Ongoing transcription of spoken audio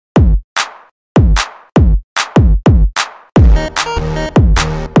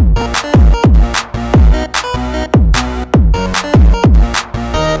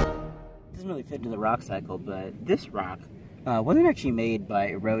rock cycle, but this rock wasn't actually made by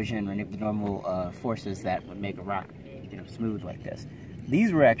erosion or any of the normal forces that would make a rock, you know, smooth like this.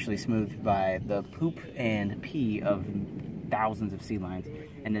 These were actually smoothed by the poop and pee of thousands of sea lions,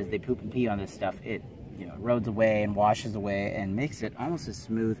 and as they poop and pee on this stuff, it, you know, erodes away and washes away and makes it almost as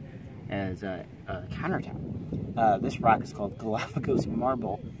smooth as a countertop. This rock is called Galapagos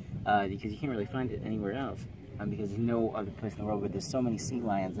marble because you can't really find it anywhere else because there's no other place in the world where there's so many sea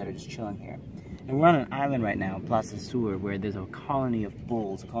lions that are just chilling here. And we're on an island right now, Plaza Sur, where there's a colony of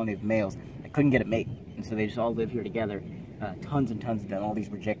bulls, a colony of males that couldn't get a mate, and so they just all live here together, tons and tons of them, all these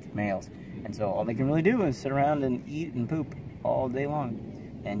rejected males. And so all they can really do is sit around and eat and poop all day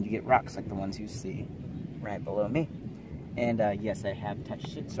long, and you get rocks like the ones you see right below me. And yes, I have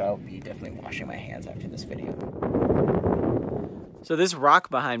touched it, so I'll be definitely washing my hands after this video. So this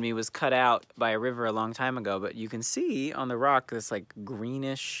rock behind me was cut out by a river a long time ago, but you can see on the rock this like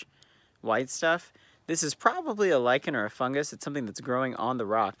greenish white stuff. This is probably a lichen or a fungus. It's something that's growing on the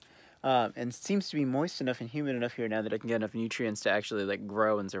rock, and seems to be moist enough and humid enough here now that it can get enough nutrients to actually like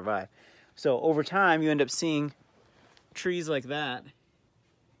grow and survive. So over time, you end up seeing trees like that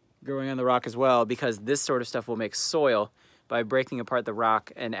growing on the rock as well, because this sort of stuff will make soil by breaking apart the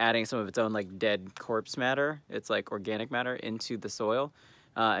rock and adding some of its own like dead corpse matter, it's like organic matter, into the soil,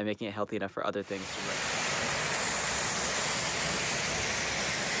 and making it healthy enough for other things to grow.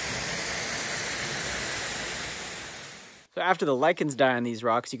 So after the lichens die on these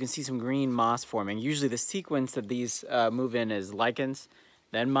rocks, you can see some green moss forming. Usually the sequence that these move in is lichens,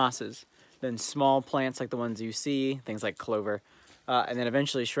 then mosses, then small plants like the ones you see, things like clover, and then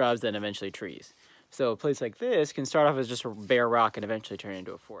eventually shrubs, then eventually trees. So a place like this can start off as just a bare rock and eventually turn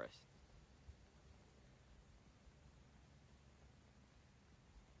into a forest.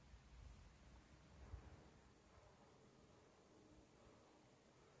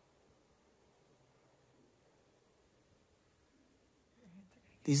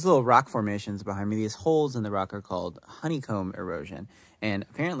 These little rock formations behind me, these holes in the rock, are called honeycomb erosion. And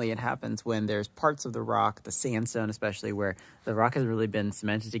apparently it happens when there's parts of the rock, the sandstone especially, where the rock has really been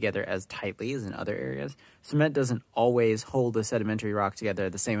cemented together as tightly as in other areas. Cement doesn't always hold the sedimentary rock together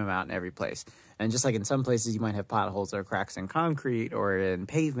the same amount in every place. And just like in some places you might have potholes or cracks in concrete or in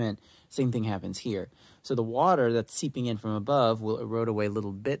pavement, same thing happens here. So the water that's seeping in from above will erode away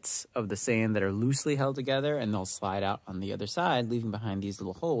little bits of the sand that are loosely held together, and they'll slide out on the other side, leaving behind these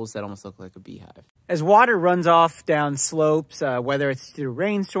little holes that almost look like a beehive. As water runs off down slopes, whether it's through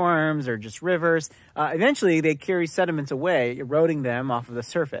rainstorms or just rivers, eventually they carry sediments away, eroding them off of the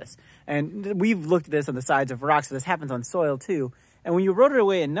surface. And we've looked at this on the sides of rocks, so this happens on soil too. And when you erode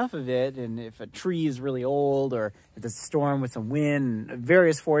away enough of it, and if a tree is really old, or if there's a storm with some wind, and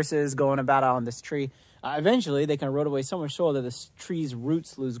various forces going about on this tree, eventually they can erode away so much soil that this tree's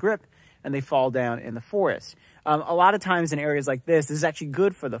roots lose grip and they fall down in the forest. A lot of times in areas like this is actually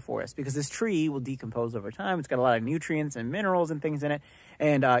good for the forest because this tree will decompose over time. It's got a lot of nutrients and minerals and things in it.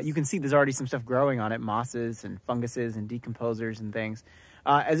 And you can see there's already some stuff growing on it, mosses and funguses and decomposers and things.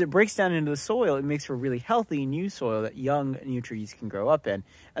 As it breaks down into the soil, it makes for really healthy new soil that young new trees can grow up in.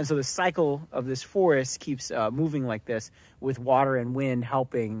 And so the cycle of this forest keeps moving like this, with water and wind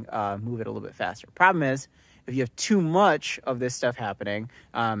helping move it a little bit faster. Problem is, if you have too much of this stuff happening,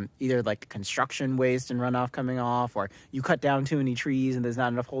 either like construction waste and runoff coming off, or you cut down too many trees and there's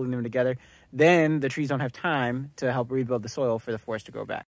not enough holding them together, then the trees don't have time to help rebuild the soil for the forest to grow back.